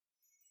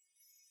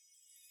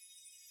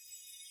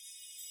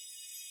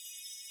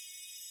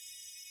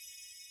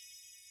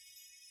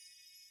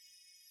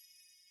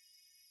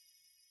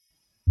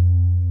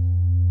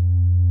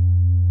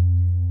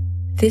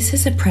This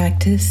is a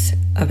practice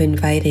of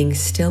inviting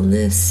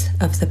stillness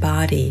of the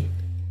body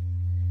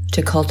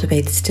to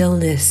cultivate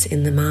stillness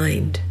in the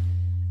mind.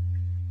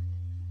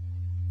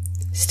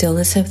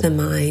 Stillness of the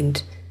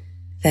mind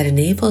that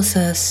enables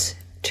us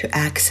to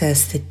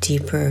access the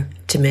deeper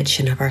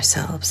dimension of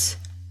ourselves.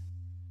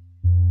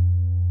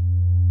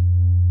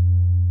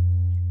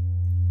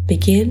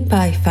 Begin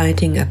by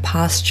finding a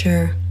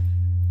posture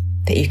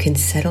that you can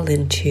settle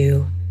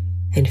into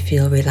and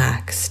feel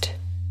relaxed,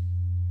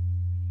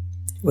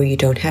 where you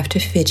don't have to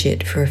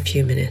fidget for a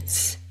few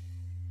minutes,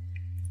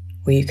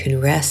 where you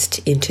can rest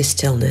into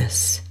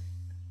stillness.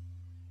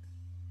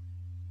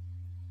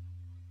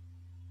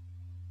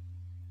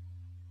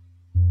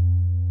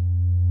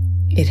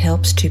 It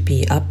helps to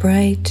be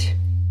upright,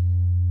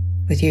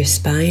 with your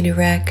spine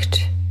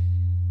erect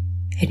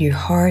and your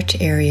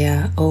heart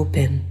area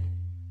open.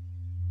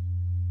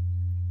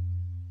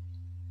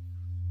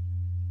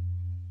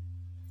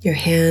 Your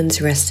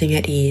hands resting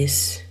at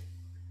ease,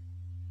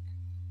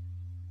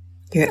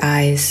 your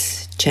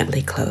eyes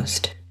gently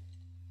closed.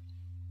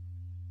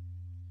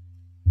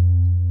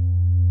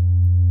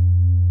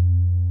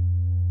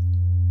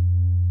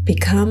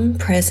 Become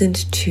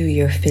present to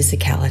your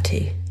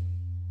physicality.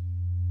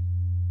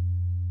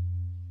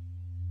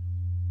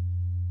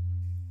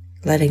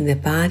 Letting the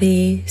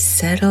body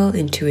settle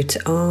into its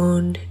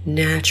own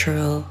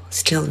natural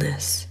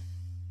stillness.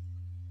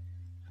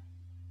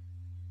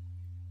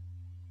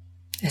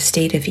 A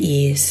state of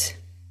ease,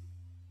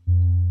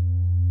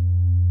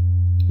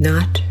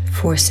 not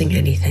forcing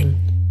anything.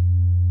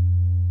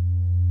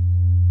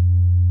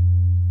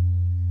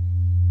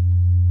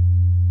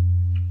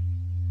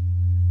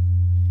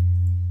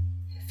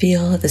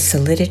 Feel the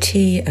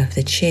solidity of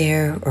the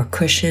chair or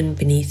cushion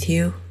beneath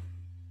you,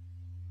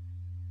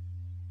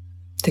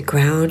 the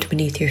ground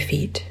beneath your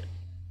feet,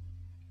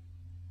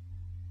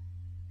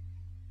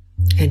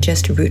 and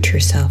just root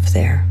yourself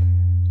there.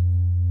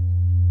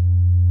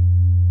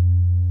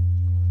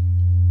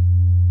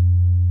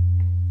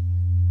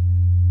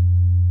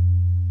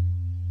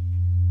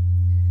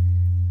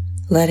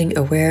 Letting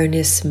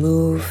awareness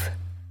move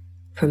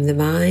from the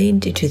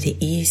mind into the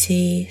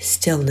easy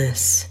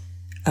stillness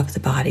of the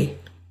body.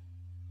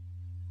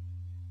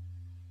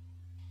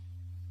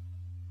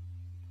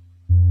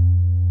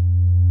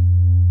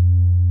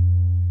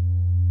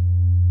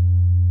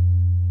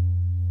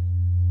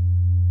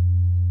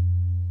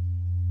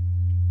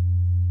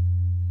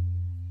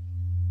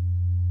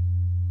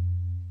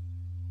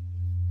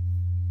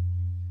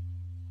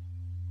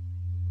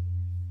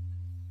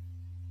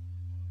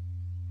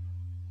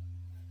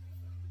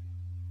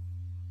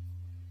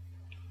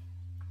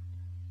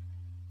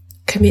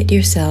 Commit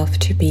yourself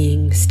to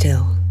being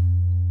still,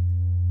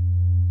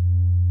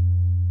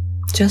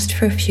 just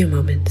for a few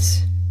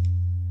moments.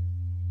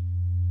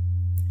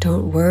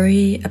 Don't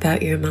worry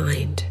about your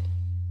mind.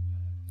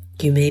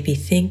 You may be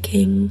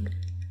thinking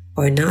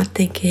or not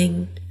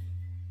thinking.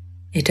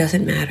 It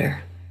doesn't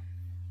matter.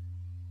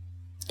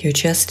 You're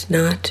just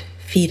not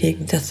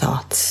feeding the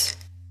thoughts.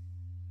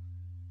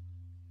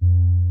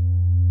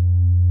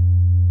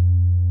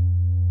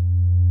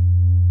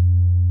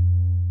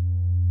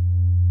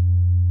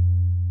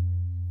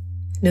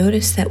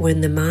 Notice that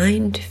when the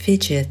mind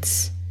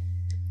fidgets,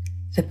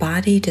 the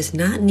body does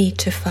not need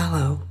to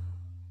follow.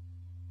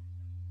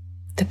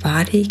 The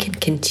body can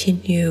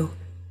continue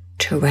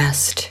to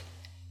rest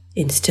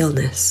in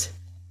stillness.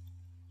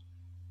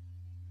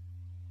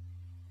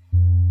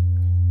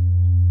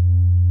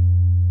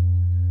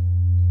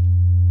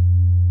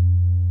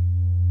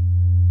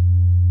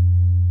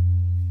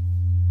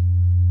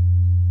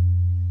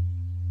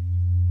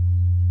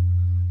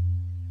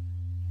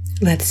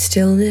 Let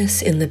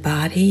stillness in the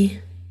body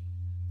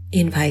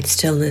invite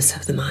stillness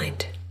of the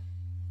mind.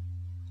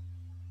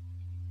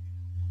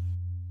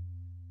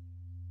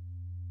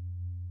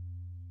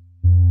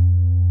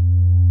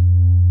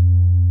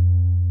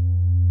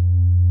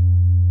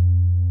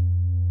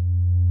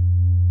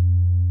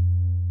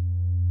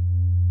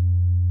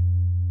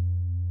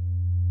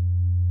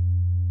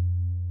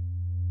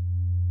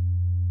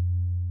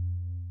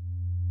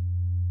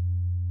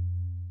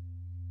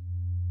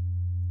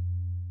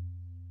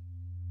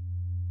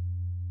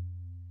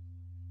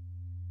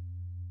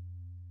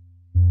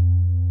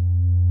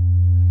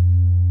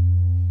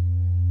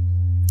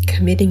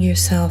 Committing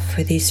yourself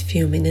for these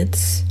few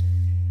minutes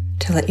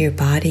to let your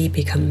body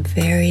become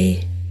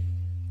very,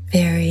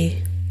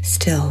 very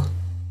still.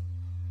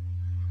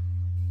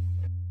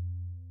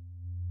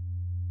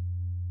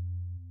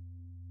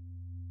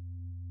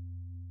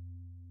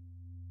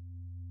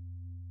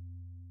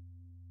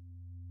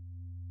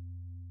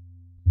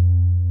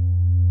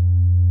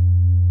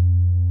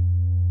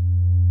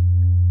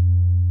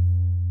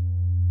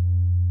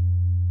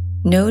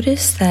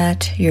 Notice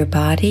that your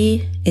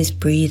body is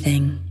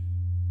breathing.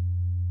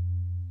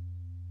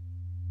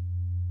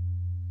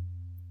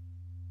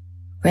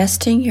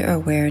 Resting your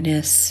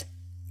awareness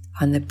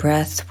on the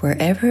breath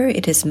wherever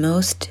it is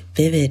most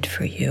vivid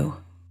for you.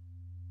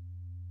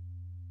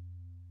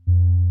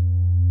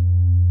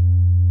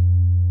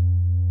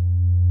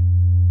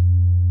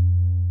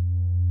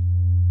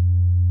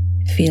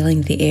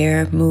 feeling the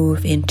air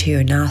move into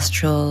your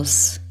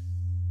nostrils,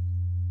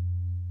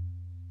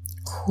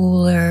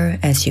 cooler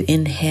as you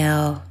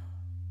inhale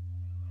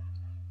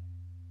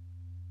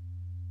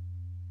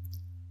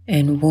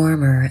and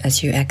warmer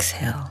as you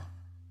exhale.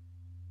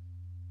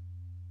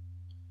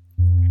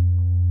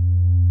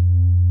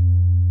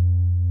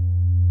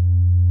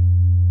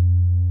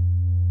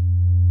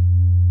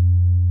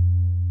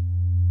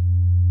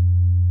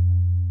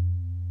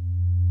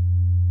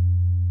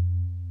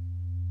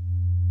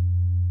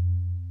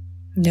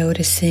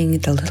 Noticing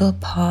the little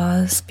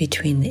pause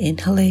between the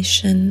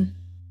inhalation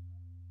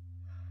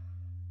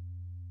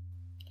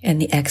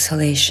and the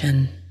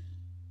exhalation.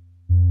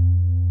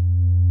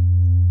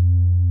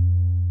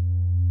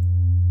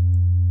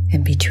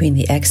 And between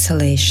the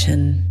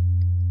exhalation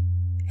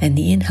and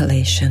the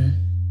inhalation.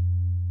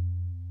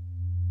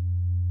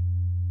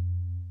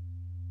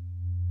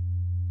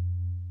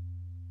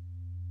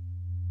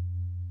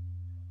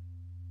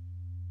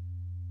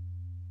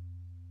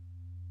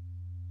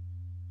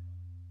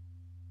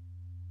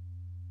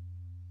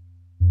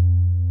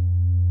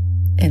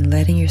 And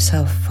letting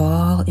yourself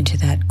fall into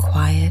that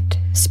quiet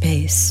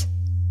space,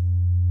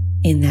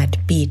 in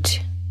that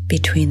beat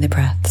between the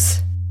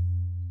breaths.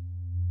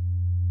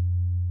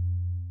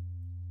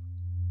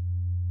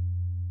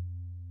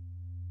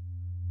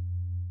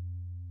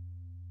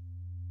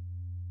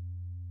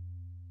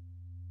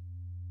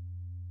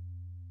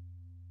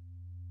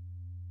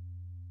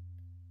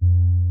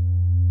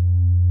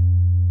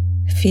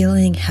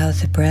 Feeling how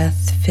the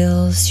breath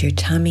fills your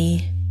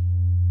tummy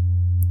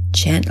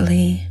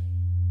gently,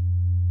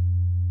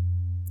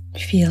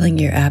 feeling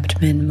your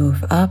abdomen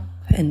move up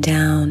and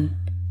down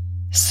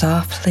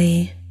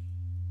softly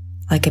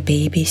like a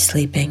baby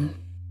sleeping.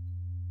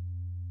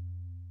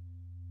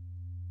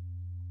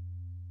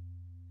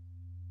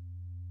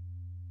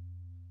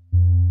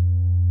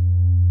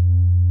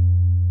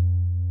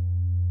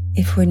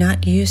 If we're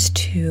not used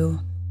to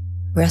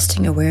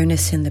resting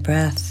awareness in the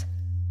breath,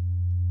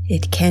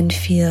 it can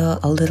feel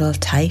a little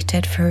tight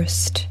at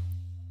first.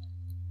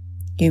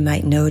 You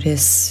might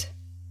notice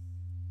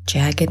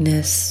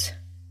jaggedness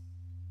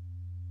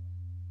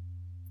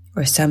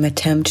or some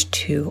attempt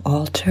to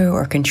alter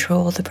or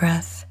control the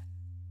breath.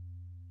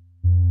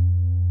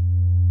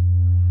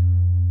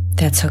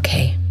 That's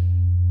okay.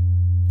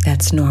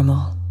 That's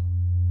normal.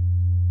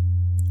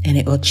 And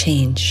it will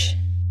change.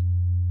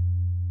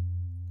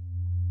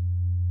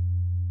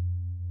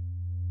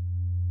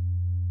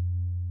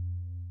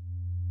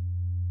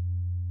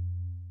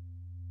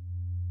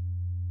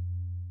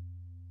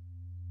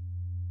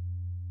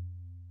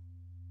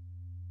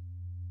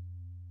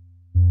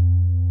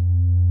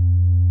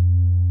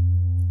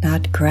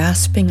 Not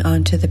grasping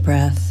onto the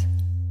breath,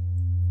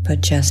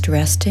 but just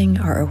resting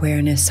our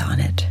awareness on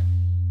it,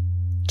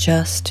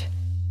 just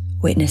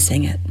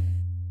witnessing it.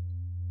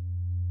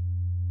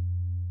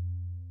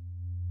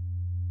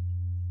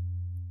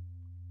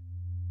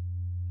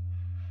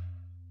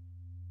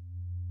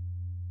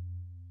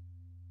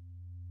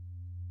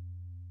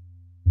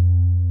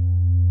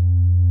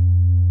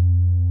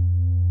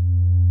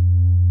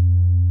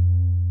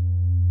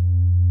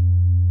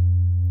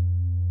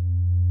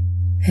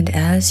 And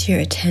as your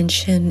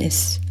attention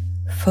is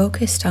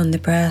focused on the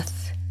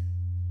breath,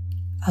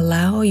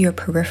 allow your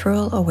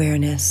peripheral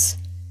awareness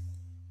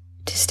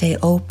to stay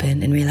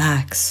open and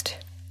relaxed.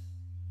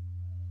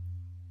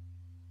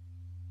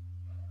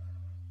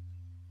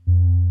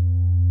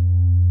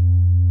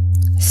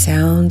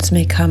 Sounds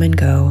may come and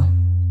go.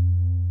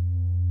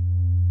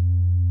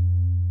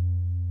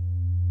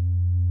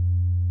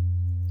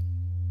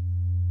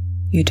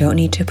 You don't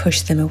need to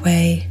push them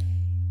away.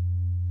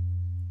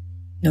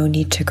 No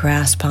need to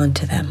grasp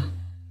onto them.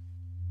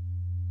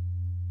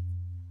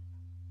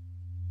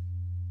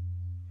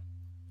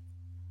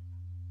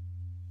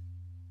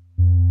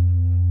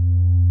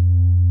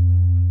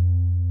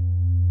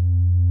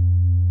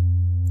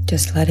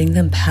 Just letting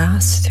them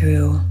pass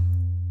through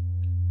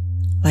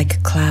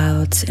like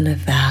clouds in a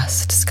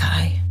vast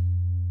sky.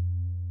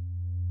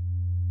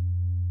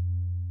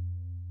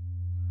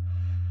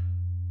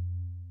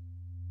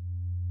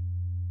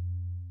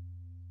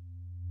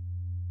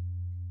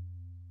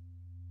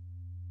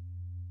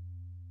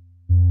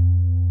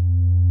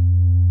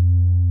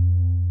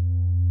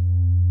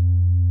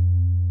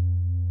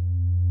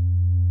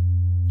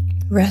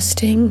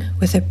 Resting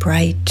with a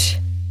bright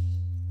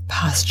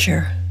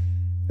posture,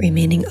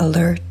 remaining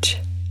alert,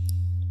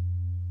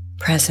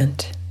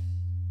 present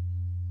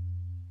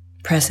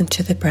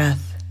to the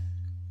breath,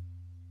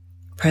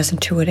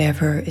 present to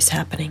whatever is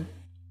happening.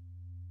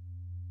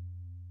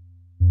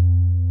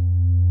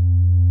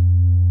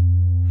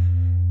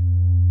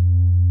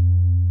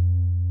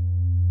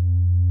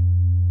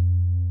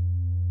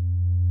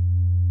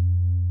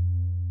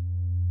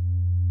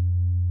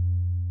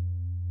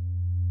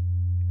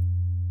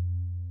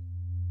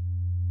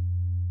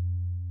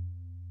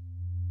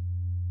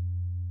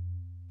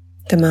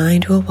 The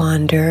mind will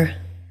wander.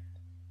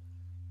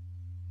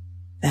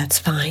 That's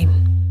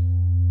fine.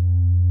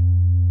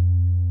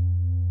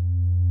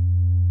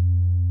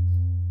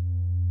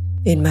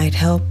 It might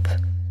help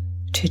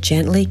to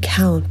gently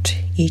count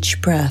each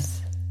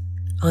breath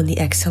on the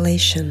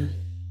exhalation,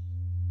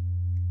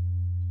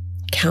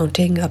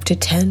 counting up to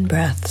 10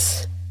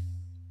 breaths,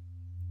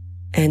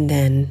 and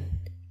then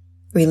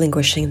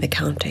relinquishing the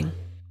counting.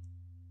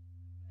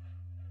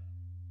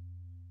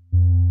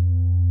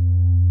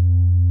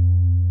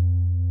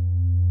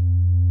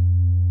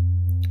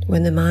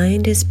 When the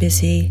mind is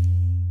busy,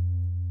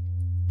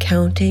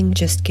 counting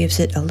just gives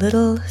it a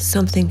little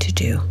something to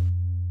do.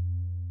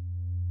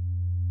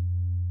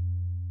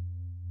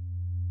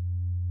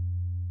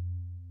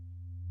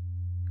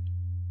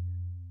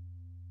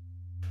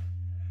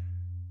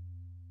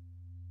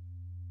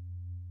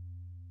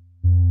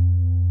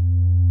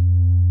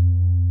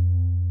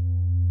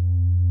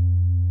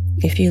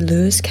 If you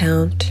lose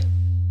count,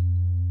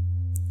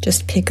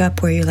 just pick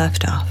up where you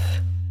left off.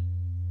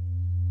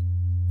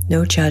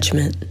 No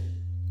judgment,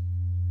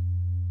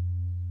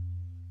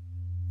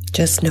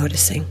 just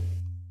noticing.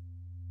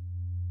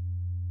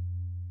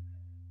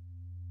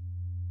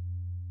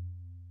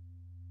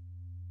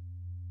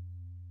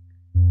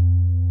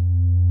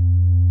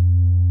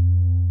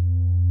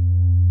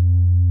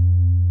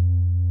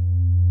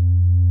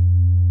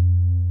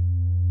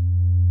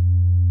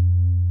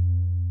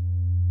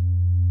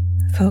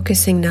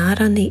 Focusing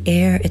not on the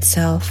air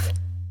itself,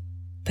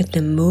 but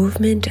the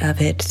movement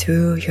of it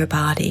through your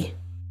body.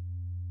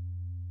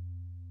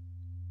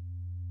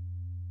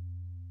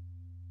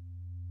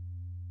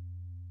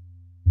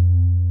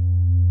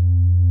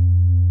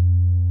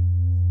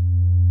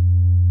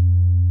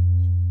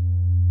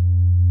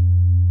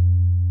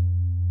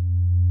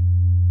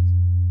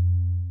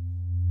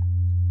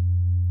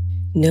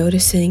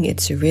 Noticing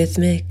its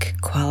rhythmic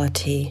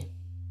quality,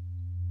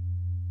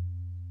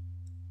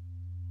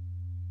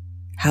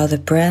 how the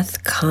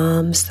breath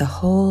calms the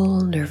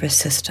whole nervous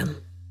system.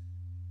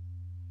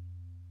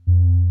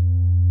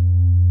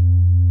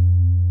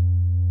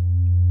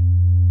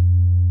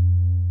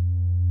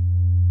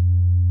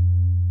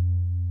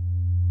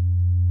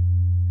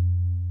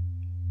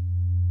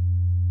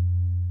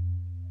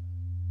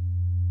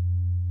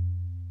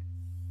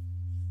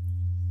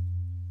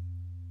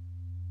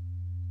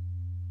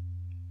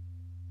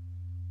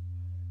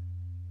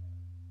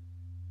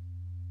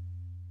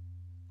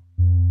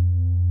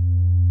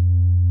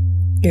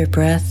 Your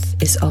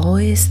breath is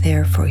always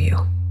there for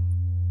you,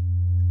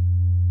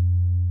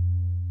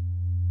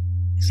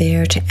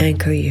 there to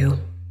anchor you,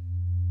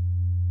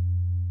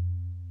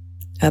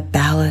 a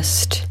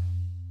ballast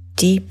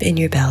deep in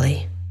your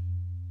belly,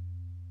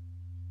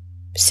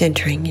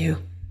 centering you.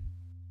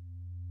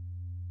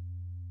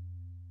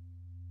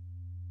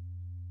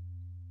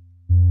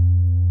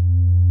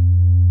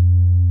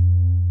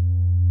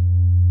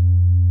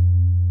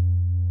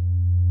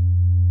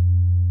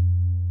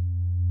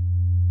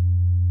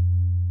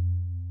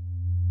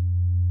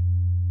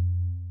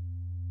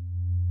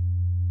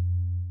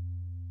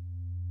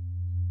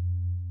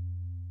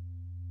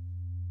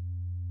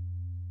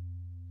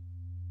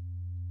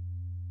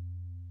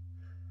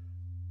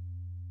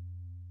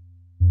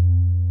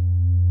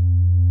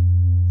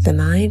 The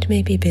mind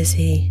may be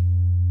busy,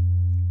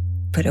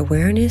 but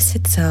awareness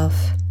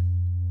itself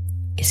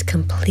is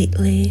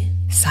completely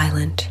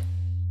silent.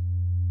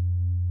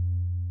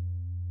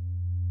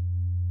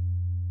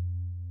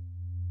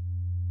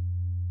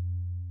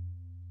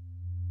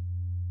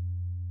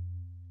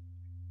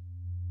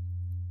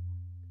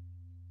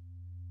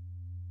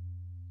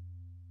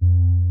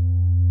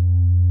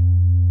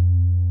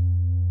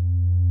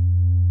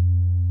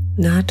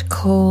 Not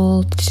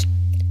cold,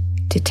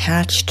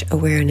 detached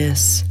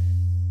awareness,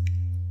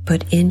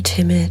 but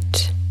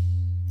intimate,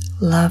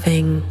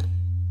 loving,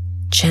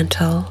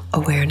 gentle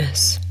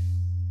awareness.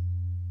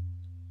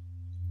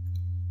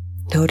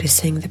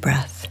 Noticing the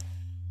breath,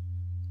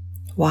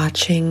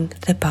 watching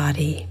the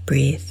body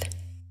breathe.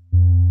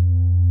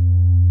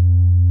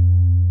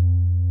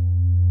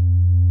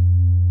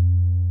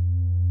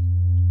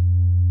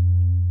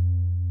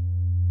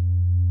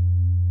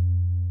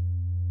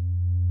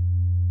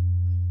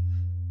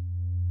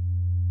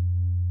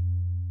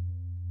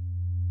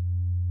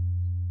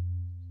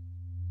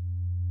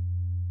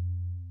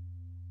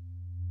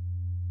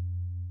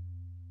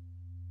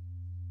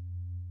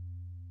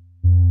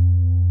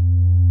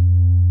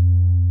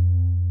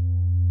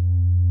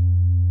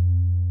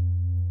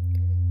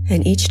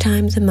 And each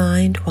time the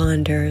mind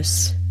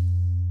wanders,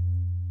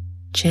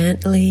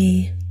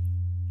 gently,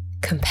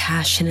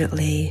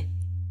 compassionately,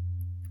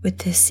 with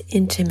this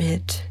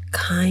intimate,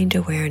 kind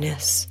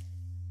awareness,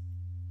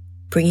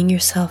 bringing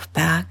yourself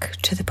back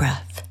to the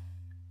breath.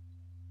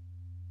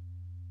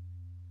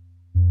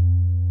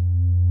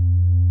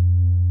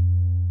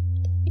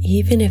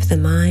 Even if the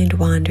mind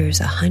wanders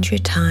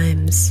 100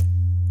 times,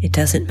 it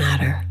doesn't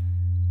matter.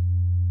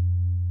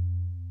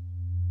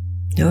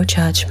 No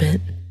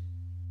judgment.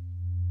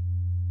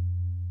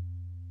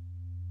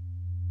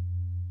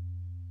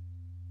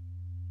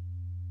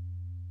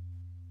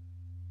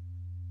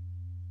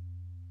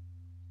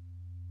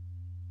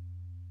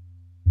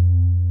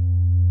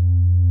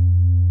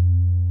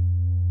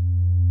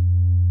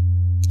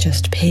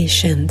 just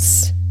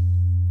patience,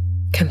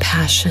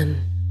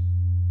 compassion,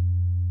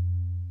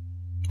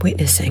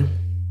 witnessing.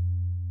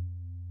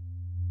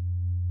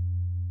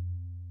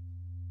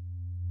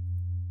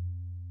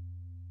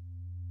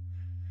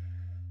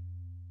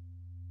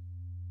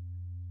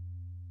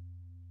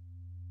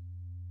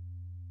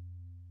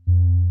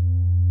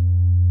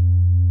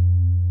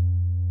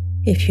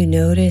 If you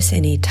notice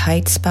any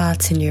tight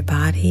spots in your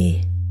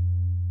body,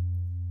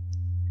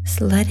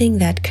 just letting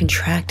that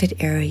contracted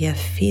area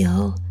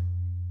feel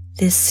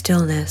this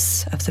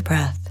stillness of the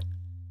breath.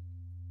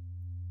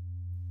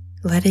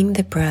 Letting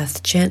the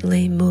breath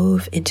gently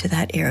move into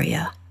that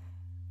area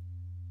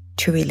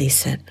to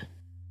release it.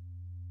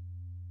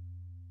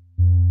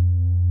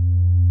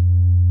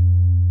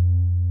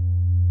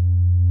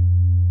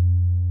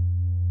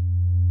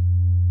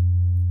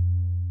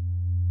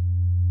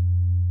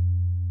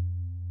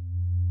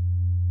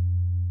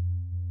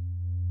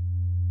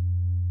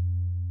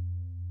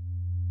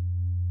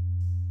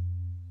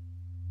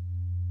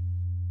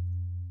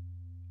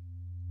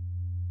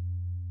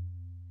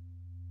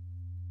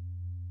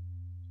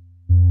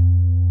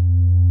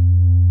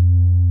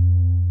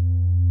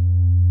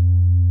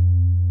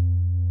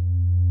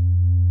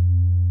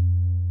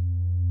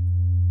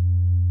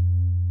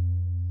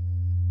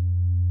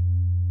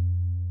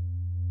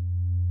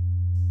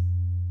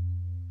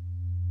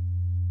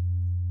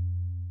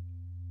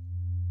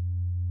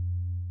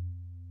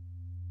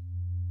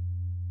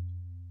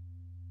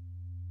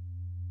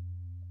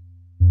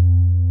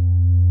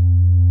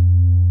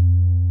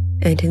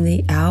 And in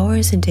the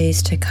hours and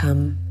days to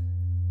come,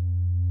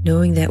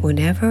 knowing that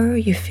whenever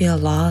you feel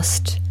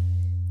lost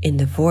in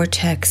the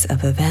vortex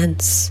of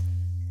events,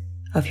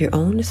 of your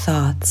own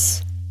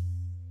thoughts,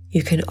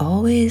 you can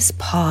always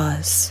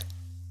pause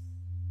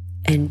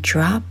and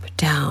drop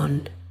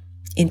down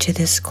into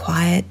this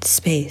quiet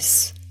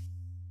space.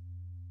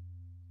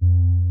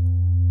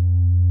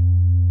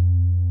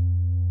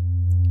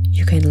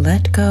 You can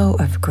let go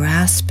of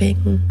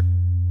grasping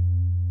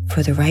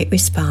for the right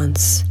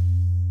response,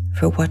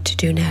 for what to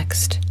do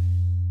next.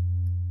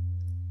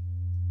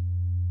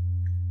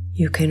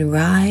 You can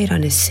ride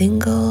on a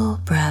single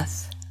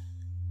breath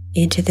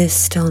into this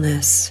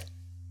stillness.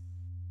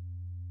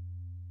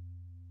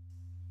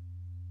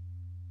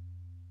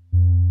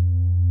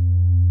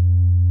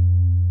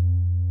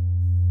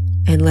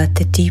 And let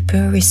the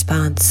deeper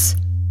response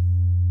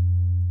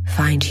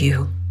find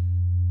you.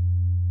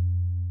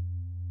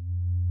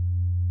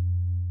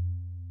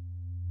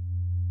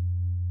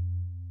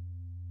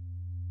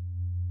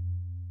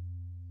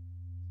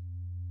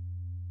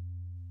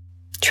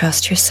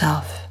 Trust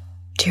yourself,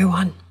 dear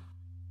one.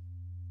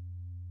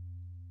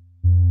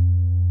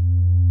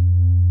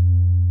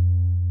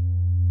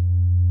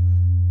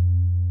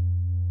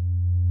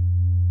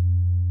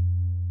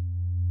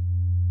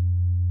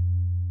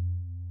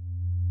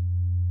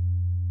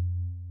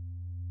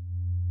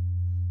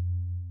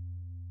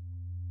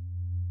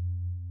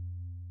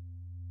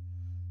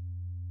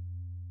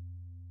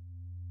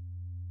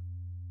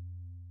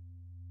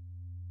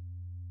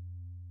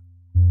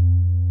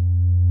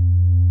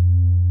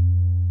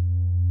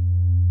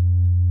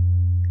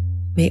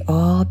 May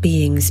all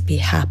beings be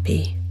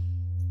happy.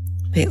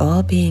 May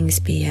all beings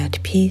be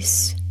at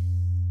peace.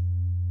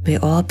 May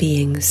all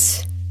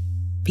beings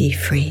be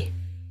free.